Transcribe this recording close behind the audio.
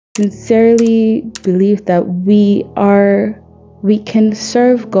sincerely believe that we can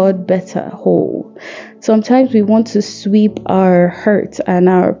serve God better whole. Sometimes we want to sweep our hurt and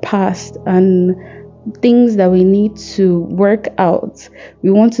our past and things that we need to work out.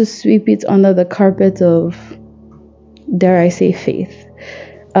 We want to sweep it under the carpet of, dare I say, faith.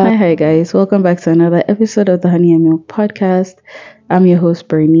 Hi guys, welcome back to another episode of the Honey and Milk podcast. I'm your host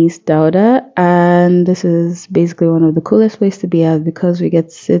Bernice Dauda, and this is basically one of the coolest places to be at because we get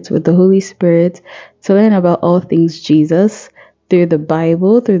to sit with the Holy Spirit to learn about all things Jesus through the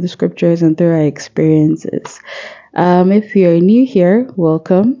Bible, through the scriptures, and through our experiences. If you're new here,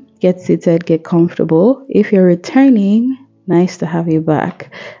 welcome. Get seated, get comfortable. If you're returning, nice to have you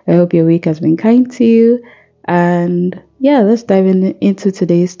back. I hope your week has been kind to you. And yeah, let's dive into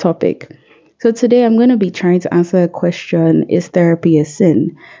today's topic. So today I'm going to be trying to answer a question: is therapy a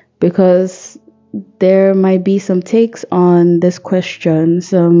sin? Because there might be some takes on this question.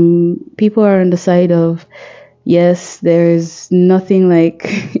 Some people are on the side of, yes, there's nothing like,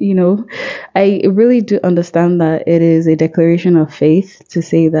 I really do understand that it is a declaration of faith to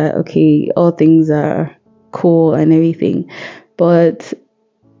say that, okay, all things are cool and everything. But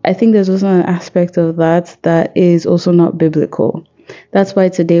I think there's also an aspect of that is also not biblical. That's why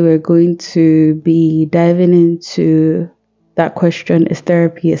today we're going to be diving into that question: is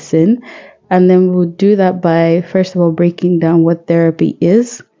therapy a sin? And then we'll do that by, first of all, breaking down what therapy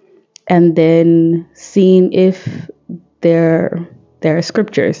is, and then seeing if there are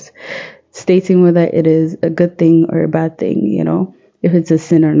scriptures stating whether it is a good thing or a bad thing, if it's a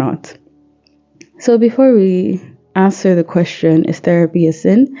sin or not. So before we answer the question, is therapy a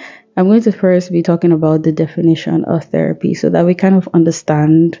sin? I'm going to first be talking about the definition of therapy so that we kind of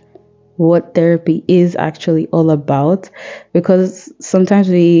understand what therapy is actually all about. Because sometimes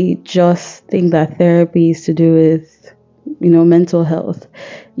we just think that therapy is to do with, mental health.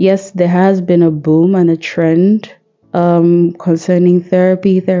 Yes, there has been a boom and a trend concerning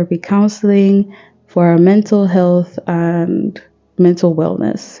therapy counseling for our mental health and mental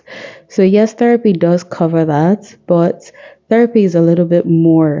wellness. So yes, therapy does cover that, but therapy is a little bit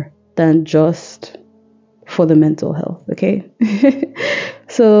more than just for the mental health, okay?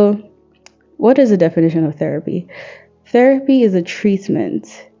 So what is the definition of therapy? Therapy is a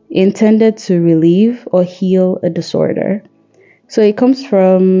treatment intended to relieve or heal a disorder. So it comes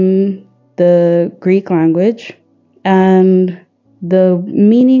from the Greek language, and the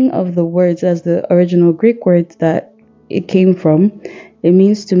meaning of the words as the original Greek words that it came from, it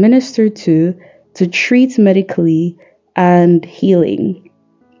means to minister to treat medically, and healing,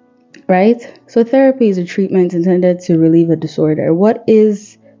 right? So therapy is a treatment intended to relieve a disorder. What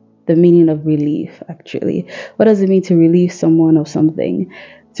is the meaning of relief, actually? What does it mean to relieve someone of something?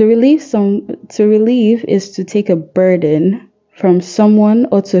 To relieve is to take a burden from someone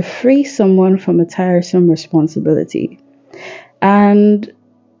or to free someone from a tiresome responsibility. And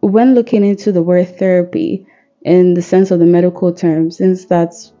when looking into the word therapy in the sense of the medical term, since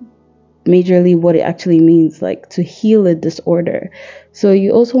that's majorly what it actually means, like to heal a disorder. So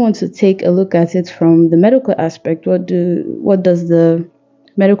you also want to take a look at it from the medical aspect. What does the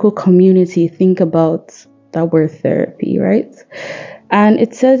medical community think about that word therapy, right? And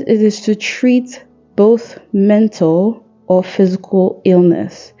it says it is to treat both mental or physical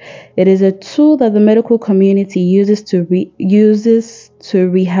illness. It is a tool that the medical community uses to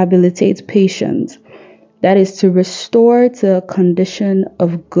rehabilitate patients. That is to restore to a condition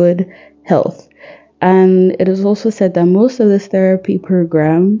of good health. And it is also said that most of this therapy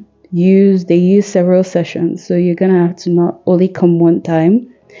program use several sessions. So you're gonna have to not only come one time,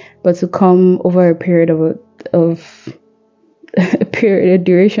 but to come over a period of a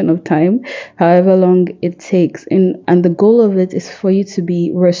duration of time, however long it takes. And the goal of it is for you to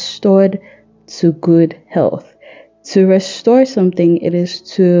be restored to good health. To restore something, it is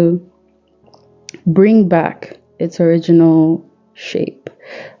to bring back its original shape,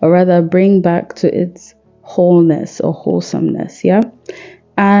 or rather bring back to its wholeness or wholesomeness. Yeah.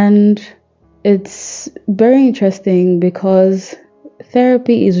 And it's very interesting because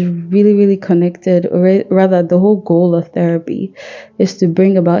therapy is really, really connected, or rather the whole goal of therapy is to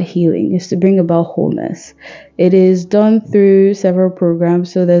bring about healing, is to bring about wholeness. It is done through several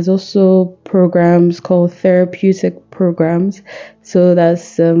programs. So there's also programs called therapeutic programs. So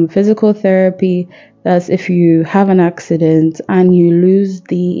that's physical therapy. That's if you have an accident and you lose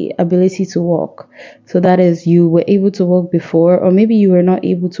the ability to walk. So that is, you were able to walk before, or maybe you were not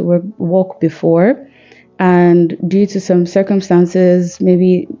able to walk before, and due to some circumstances,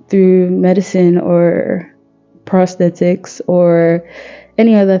 maybe through medicine or prosthetics or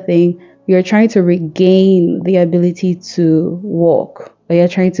any other thing, you're trying to regain the ability to walk or you're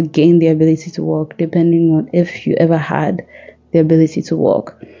trying to gain the ability to walk, depending on if you ever had the ability to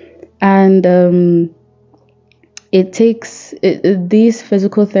walk. And it takes these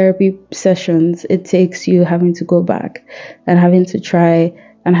physical therapy sessions, it takes you having to go back and having to try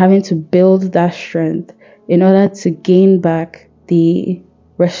and having to build that strength in order to gain back the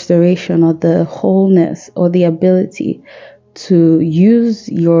restoration or the wholeness or the ability to use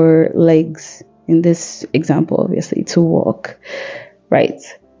your legs, in this example, obviously, to walk, right?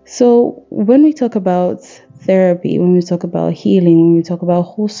 So when we talk about therapy, when we talk about healing, when we talk about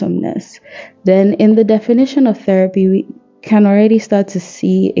wholesomeness, then in the definition of therapy, we can already start to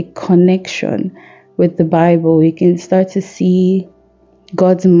see a connection with the Bible. We can start to see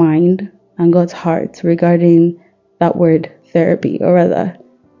God's mind and God's heart regarding that word therapy, or rather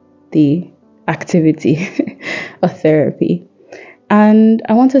the activity of therapy. And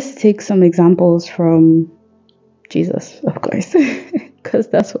I want us to take some examples from Jesus, of course, because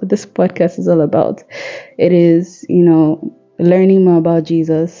that's what this podcast is all about. It is, learning more about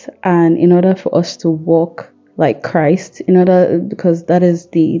Jesus, and in order for us to walk like Christ, because that is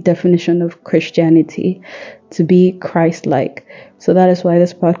the definition of Christianity, to be Christ-like. So that is why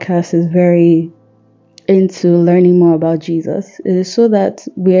this podcast is very into learning more about Jesus. It is so that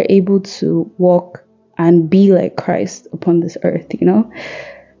we are able to walk and be like Christ upon this earth,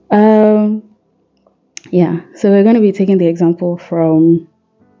 So we're going to be taking the example from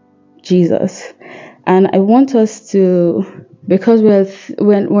Jesus. And I want us to, because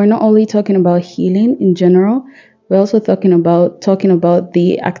we're not only talking about healing in general, we're also talking about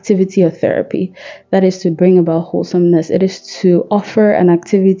the activity of therapy. That is to bring about wholesomeness. It is to offer an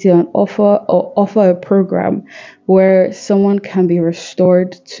activity and offer a program where someone can be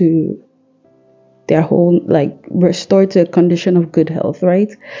restored to their whole, restored to a condition of good health,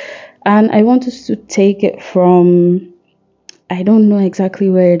 right? And I want us to take it from, I don't know exactly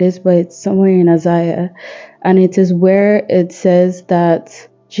where it is, but it's somewhere in Isaiah. And it is where it says that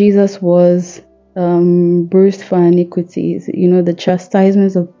Jesus was bruised for iniquities. The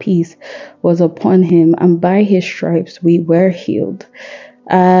chastisements of peace was upon him, and by his stripes we were healed.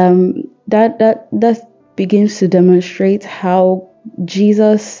 That begins to demonstrate how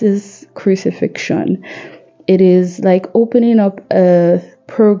Jesus's crucifixion, it is like opening up a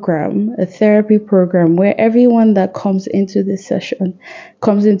therapy program, where everyone that comes into this session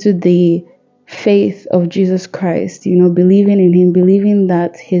comes into the faith of Jesus Christ, believing in him, believing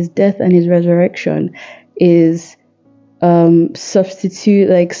that his death and his resurrection is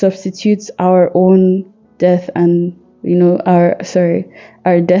substitutes our own death and our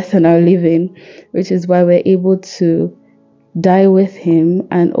death and our living, which is why we're able to die with him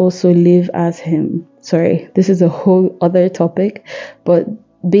and also live as him. Sorry, this is a whole other topic, but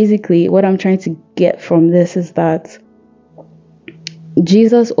basically what I'm trying to get from this is that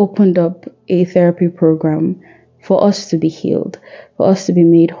Jesus opened up a therapy program for us to be healed, for us to be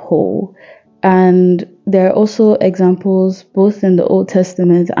made whole. And there are also examples both in the Old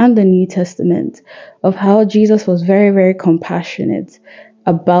Testament and the New Testament of how Jesus was very, very compassionate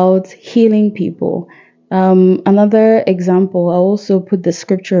about healing people. Another example, I'll also put the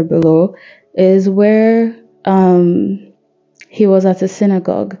scripture below, is where he was at a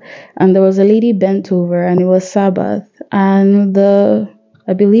synagogue and there was a lady bent over and it was Sabbath, and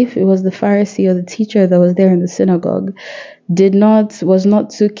I believe it was the Pharisee or the teacher that was there in the synagogue was not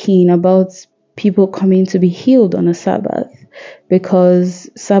too keen about people coming to be healed on a Sabbath, because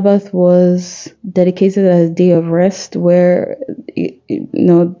Sabbath was dedicated as a day of rest where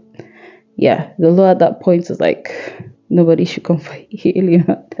the law at that point was like nobody should come for healing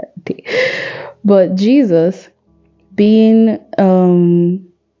on that day. But Jesus, being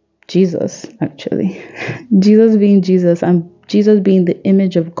Jesus being Jesus, and Jesus being the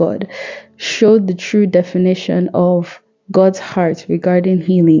image of God, showed the true definition of God's heart regarding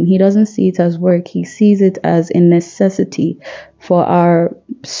healing. He doesn't see it as work. He sees it as a necessity for our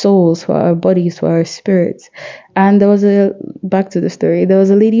souls, for our bodies, for our spirits. And back to the story, there was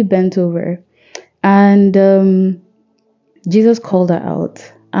a lady bent over, and Jesus called her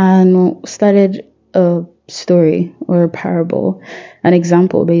out and started a story or a parable, an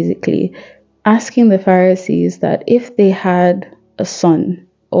example basically, asking the Pharisees that if they had a son,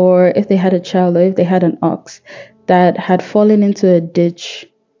 or if they had a child, or if they had an ox that had fallen into a ditch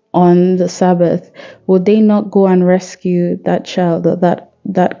on the Sabbath, would they not go and rescue that child or that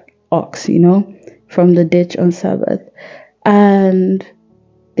ox, from the ditch on Sabbath? And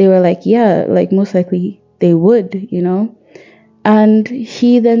they were like, yeah, like most likely they would, And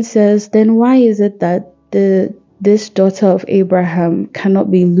he then says, then why is it that this daughter of Abraham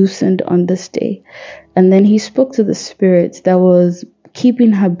cannot be loosened on this day? And then he spoke to the spirit that was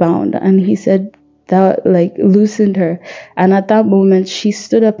keeping her bound, and he said that like loosened her, and at that moment she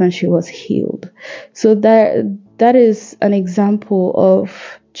stood up and she was healed. So that is an example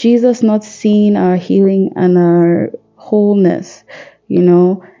of Jesus not seeing our healing and our wholeness,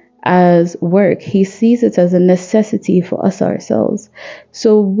 as work. He sees it as a necessity for us ourselves.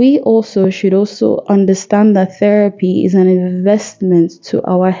 So we also should also understand that therapy is an investment to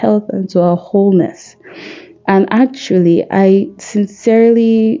our health and to our wholeness. And actually, I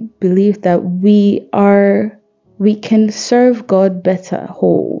sincerely believe that we can serve God better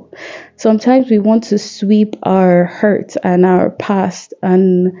whole. Sometimes we want to sweep our hurt and our past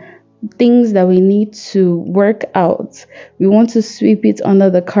and things that we need to work out. We want to sweep it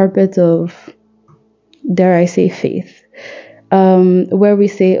under the carpet of, dare I say, faith. Where we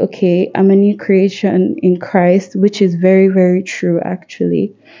say, okay, I'm a new creation in Christ, which is very, very true,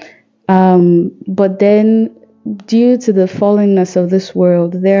 actually. But then, due to the fallenness of this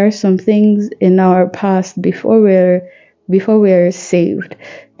world, there are some things in our past before we're saved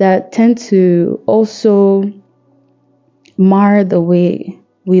that tend to also mar the way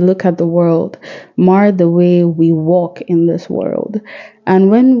we look at the world, mar the way we walk in this world. And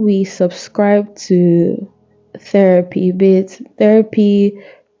when we subscribe to therapy, be it therapy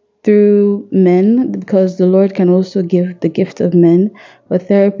through men, because the Lord can also give the gift of men, or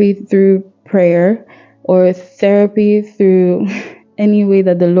therapy through prayer, or therapy through any way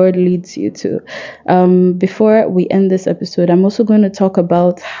that the Lord leads you to. Before we end this episode, I'm also going to talk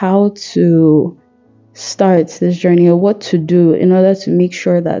about how to start this journey, or what to do in order to make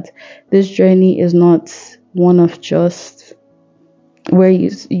sure that this journey is not one of just where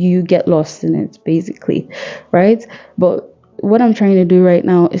you get lost in it, basically, right? But what I'm trying to do right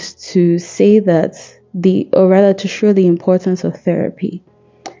now is to say that or rather to show the importance of therapy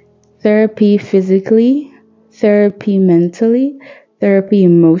physically, therapy mentally, therapy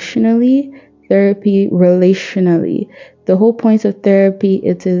emotionally, therapy relationally. The whole point of therapy,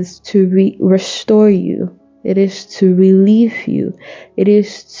 it is to restore you. It is to relieve you. It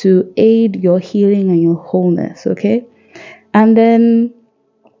is to aid your healing and your wholeness, okay? And then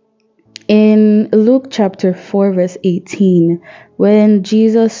in Luke chapter 4, verse 18, when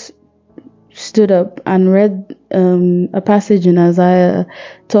Jesus stood up and read a passage in Isaiah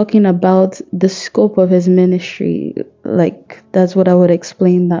talking about the scope of his ministry, like that's what I would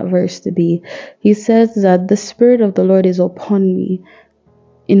explain that verse to be. He says that the Spirit of the Lord is upon me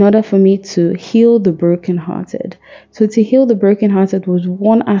in order for me to heal the brokenhearted. So to heal the brokenhearted was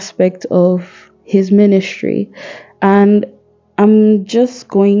one aspect of his ministry. And I'm just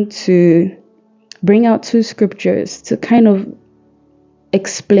going to bring out two scriptures to kind of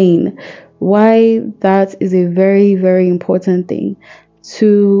explain why that is a very, very important thing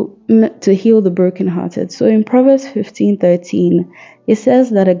to heal the brokenhearted. So in Proverbs 15:13, it says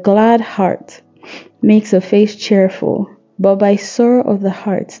that a glad heart makes a face cheerful, but by sorrow of the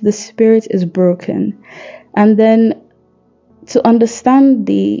heart, the spirit is broken. And then to understand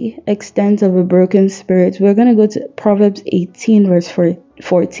the extent of a broken spirit, we're going to go to Proverbs 18, verse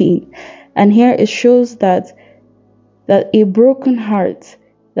 14. And here it shows that a broken heart,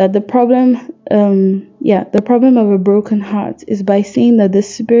 that the problem of a broken heart is by saying that the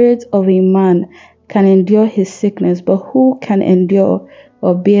spirit of a man can endure his sickness, but who can endure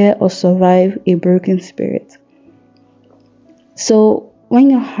or bear or survive a broken spirit? So when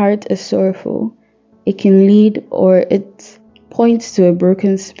your heart is sorrowful, it can lead, or it points to a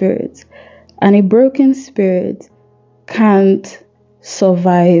broken spirit. And a broken spirit can't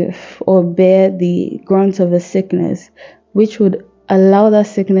survive or bear the grunt of a sickness, which would allow that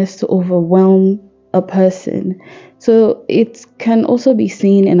sickness to overwhelm a person. So it can also be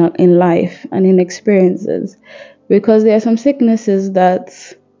seen in life and in experiences, because there are some sicknesses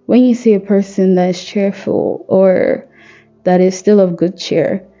that when you see a person that is cheerful or that is still of good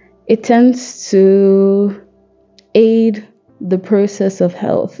cheer, it tends to aid the process of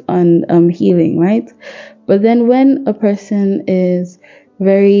health and healing, right? But then when a person is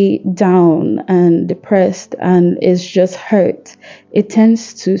very down and depressed and is just hurt, it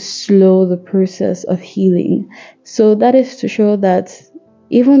tends to slow the process of healing. So that is to show that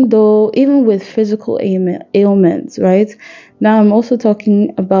even with physical ailments, right? Now I'm also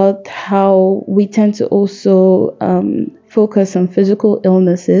talking about how we tend to also focus on physical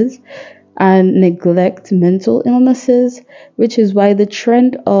illnesses and neglect mental illnesses, which is why the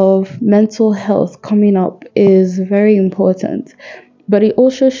trend of mental health coming up is very important. But it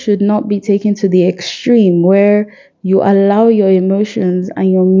also should not be taken to the extreme where you allow your emotions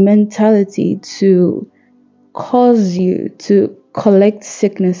and your mentality to cause you to collect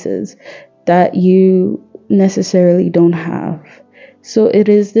sicknesses that you necessarily don't have. So it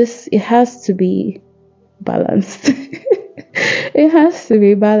has to be balanced. It has to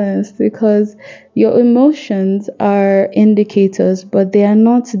be balanced because your emotions are indicators, but they are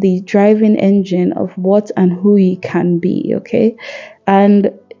not the driving engine of what and who you can be, okay?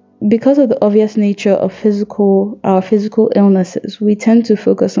 And because of the obvious nature of our physical illnesses, we tend to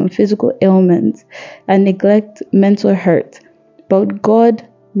focus on physical ailments and neglect mental hurt. But God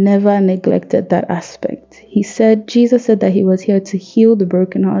never neglected that aspect. Jesus said that he was here to heal the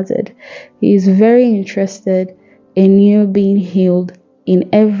brokenhearted. He is very interested in you being healed in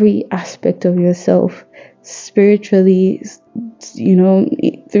every aspect of yourself, spiritually,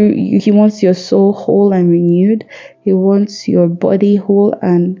 through he wants your soul whole and renewed. He wants your body whole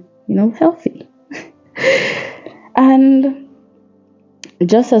and healthy. And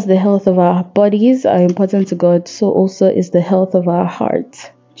just as the health of our bodies are important to God, so also is the health of our hearts.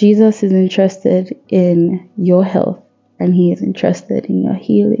 Jesus is interested in your health, and he is interested in your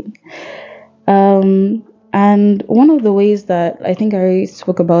healing. And one of the ways that I think I already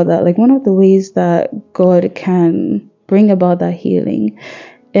spoke about that, like one of the ways that God can bring about that healing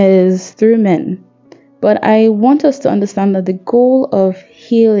is through men. But I want us to understand that the goal of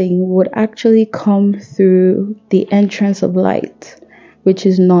healing would actually come through the entrance of light, which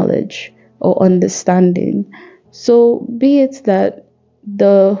is knowledge or understanding. So be it that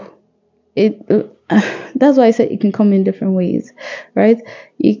that's why I said it can come in different ways, right?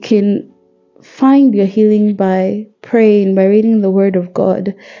 You can find your healing by praying, by reading the word of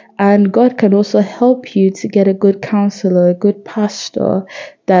God. And God can also help you to get a good counselor, a good pastor,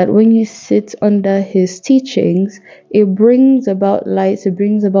 that when you sit under his teachings, it brings about light, it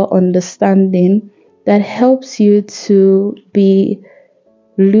brings about understanding that helps you to be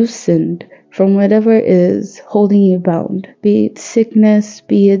loosened from whatever is holding you bound, be it sickness,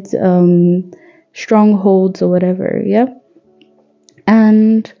 be it strongholds or whatever. Yeah.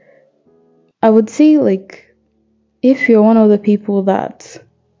 And I would say, like, if you're one of the people that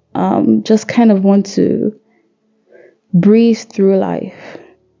just kind of want to breeze through life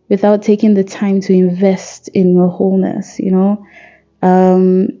without taking the time to invest in your wholeness,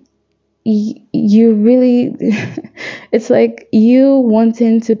 you really, it's like you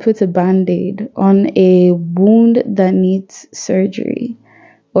wanting to put a band-aid on a wound that needs surgery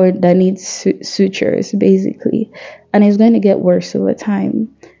or that needs sutures, basically, and it's going to get worse over time.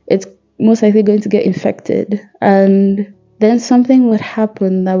 It's most likely going to get infected, and then something would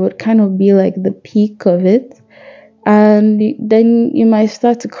happen that would kind of be like the peak of it, and then you might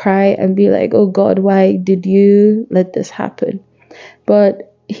start to cry and be like, oh God, why did you let this happen? But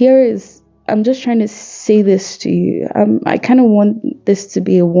I'm just trying to say this to you. I kind of want this to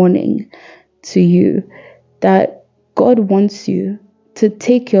be a warning to you that God wants you to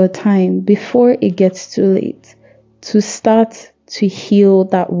take your time before it gets too late to start to heal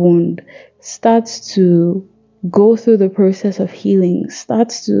that wound, start to go through the process of healing,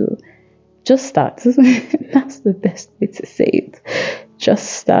 just start. That's the best way to say it.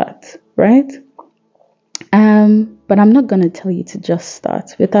 Just start, right? But I'm not going to tell you to just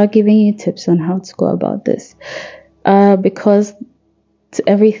start without giving you tips on how to go about this. Because to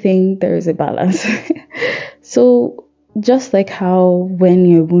everything, there is a balance. So just like how when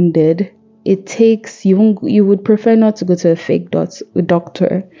you're wounded, it takes, you would prefer not to go to a fake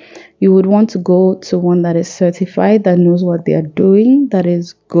doctor. You would want to go to one that is certified, that knows what they are doing, that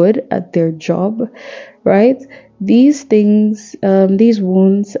is good at their job, right? These things, these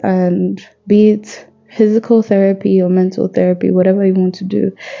wounds, and be it physical therapy or mental therapy, whatever you want to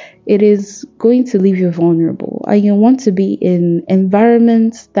do, it is going to leave you vulnerable. And you want to be in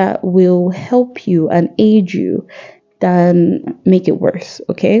environments that will help you and aid you than make it worse,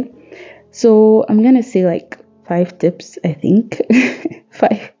 okay? So I'm going to say like 5 tips, I think.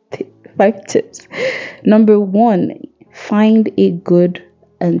 five tips. Number 1, find a good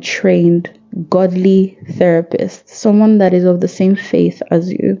and trained godly therapist, someone that is of the same faith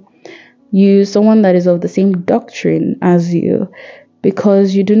as you, someone that is of the same doctrine as you,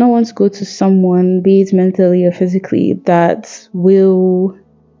 because you do not want to go to someone, be it mentally or physically, that will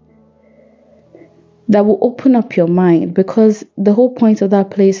open up your mind, because the whole point of that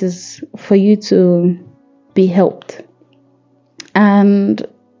place is for you to be helped. And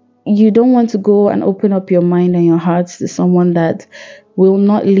you don't want to go and open up your mind and your hearts to someone that will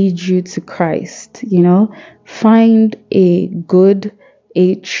not lead you to Christ. Find a good,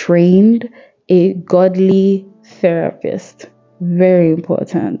 a trained, a godly therapist. Very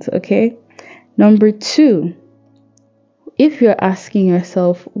important, okay? Number 2, if you're asking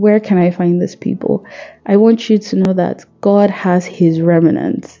yourself, where can I find these people? I want you to know that God has his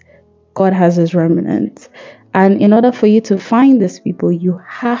remnants. God has his remnants. And in order for you to find these people, you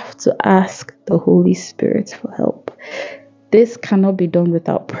have to ask the Holy Spirit for help. This cannot be done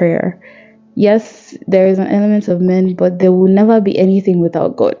without prayer. Yes, there is an element of men, but there will never be anything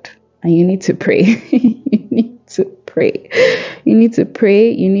without God. And you need to pray. You need to pray. You need to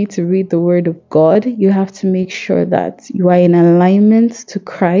pray. You need to read the word of God. You have to make sure that you are in alignment to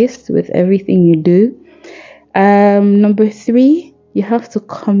Christ with everything you do. Number 3, you have to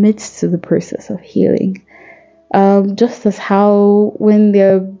commit to the process of healing. Just as how when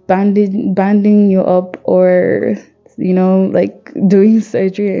they're banding you up, or like doing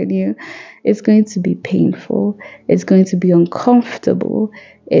surgery on you, it's going to be painful, it's going to be uncomfortable,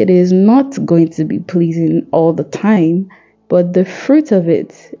 it is not going to be pleasing all the time, but the fruit of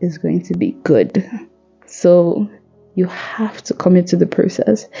it is going to be good. So you have to commit to the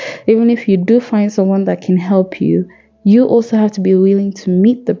process. Even if you do find someone that can help you, you also have to be willing to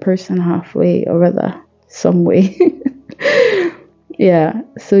meet the person halfway, or rather some way. Yeah,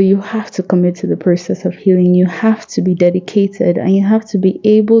 so you have to commit to the process of healing. You have to be dedicated, and you have to be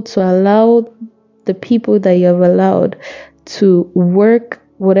able to allow the people that you have allowed to work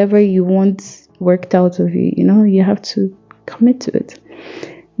whatever you want worked out of you. You have to commit to it.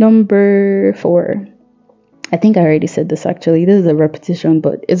 Number 4, I think I already said this actually. This is a repetition,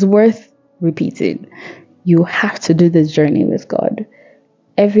 but it's worth repeating. You have to do this journey with God.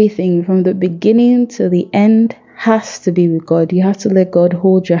 Everything from the beginning to the end has to be with God. You have to let God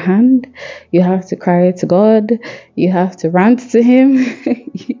hold your hand. You have to cry to God. You have to rant to Him.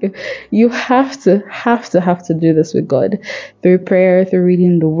 You have to do this with God, through prayer, through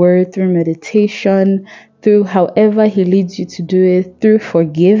reading the Word, through meditation, through however He leads you to do it, through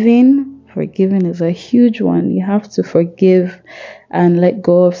forgiving. Forgiving is a huge one. You have to forgive and let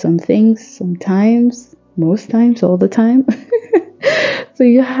go of some things sometimes, most times, all the time. So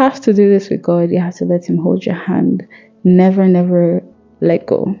you have to do this with God. You have to let Him hold your hand. Never let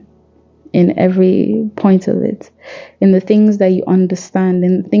go in every point of it. In the things that you understand,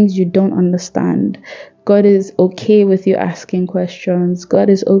 in the things you don't understand. God is okay with you asking questions. God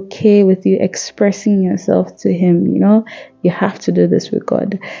is okay with you expressing yourself to Him. You have to do this with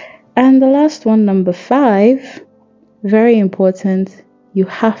God. And the last one, number 5, very important. You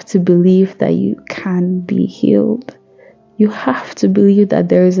have to believe that you can be healed. You have to believe that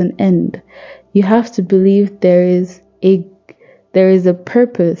there is an end. You have to believe there is a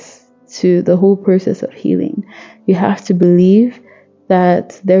purpose to the whole process of healing. You have to believe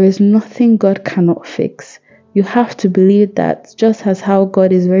that there is nothing God cannot fix. You have to believe that just as how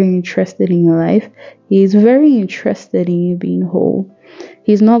God is very interested in your life, He is very interested in you being whole.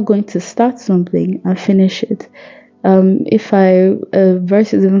 He's not going to start something and finish it. A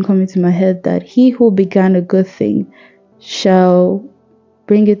verse is even coming to my head that He who began a good thing shall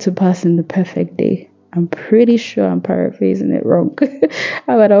bring it to pass in the perfect day. I'm pretty sure I'm paraphrasing it wrong,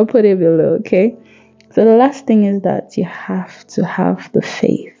 but I'll put it below, okay? So the last thing is that you have to have the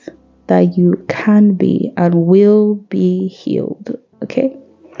faith that you can be and will be healed, okay?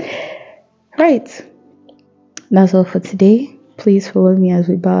 Right. That's all for today. Please follow me as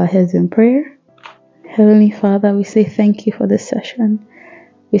we bow our heads in prayer. Heavenly Father, we say thank you for this session.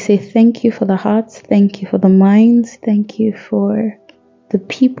 We say thank you for the hearts, thank you for the minds, thank you for the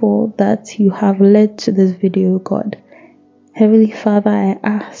people that you have led to this video, God. Heavenly Father, I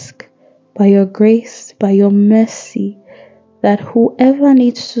ask by your grace, by your mercy, that whoever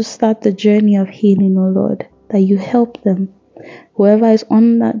needs to start the journey of healing, O Lord, that you help them. Whoever is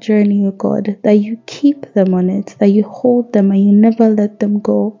on that journey, O God, that you keep them on it, that you hold them and you never let them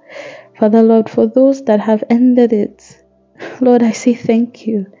go. Father, Lord, for those that have ended it, Lord, I say thank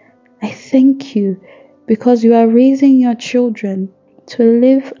you. I thank you because you are raising your children to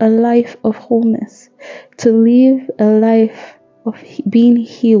live a life of wholeness, to live a life of being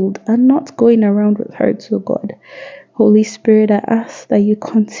healed and not going around with hurts, oh God. Holy Spirit, I ask that you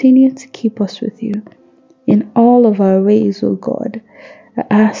continue to keep us with you in all of our ways, oh God. I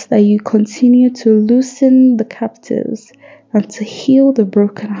ask that you continue to loosen the captives and to heal the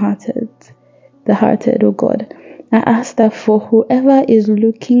brokenhearted, oh God. I ask that for whoever is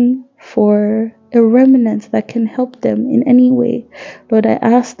looking for a remnant that can help them in any way, Lord, I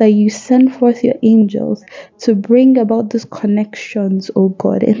ask that you send forth your angels to bring about these connections, oh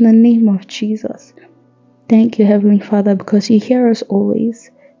God, in the name of Jesus. Thank you, Heavenly Father, because you hear us always.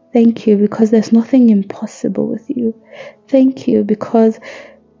 Thank you because there's nothing impossible with you. Thank you because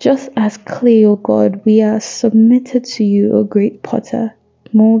just as clay, O God, we are submitted to you, O great potter.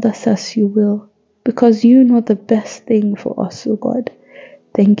 Mold us as you will, because you know the best thing for us, O God.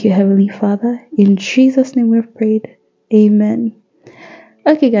 Thank you, Heavenly Father. In Jesus' name we've prayed. Amen.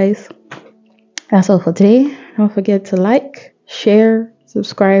 Okay, guys, that's all for today. Don't forget to like, share,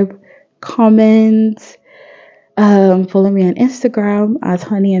 subscribe, comment. Follow me on Instagram at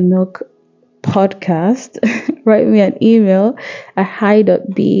Honey and Milk Podcast. Write me an email at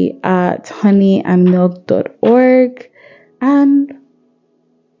hi.b@honeyandmilk.org. And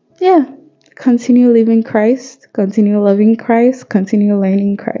yeah, continue living Christ, continue loving Christ, continue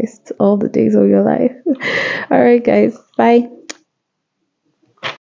learning Christ all the days of your life. All right, guys. Bye.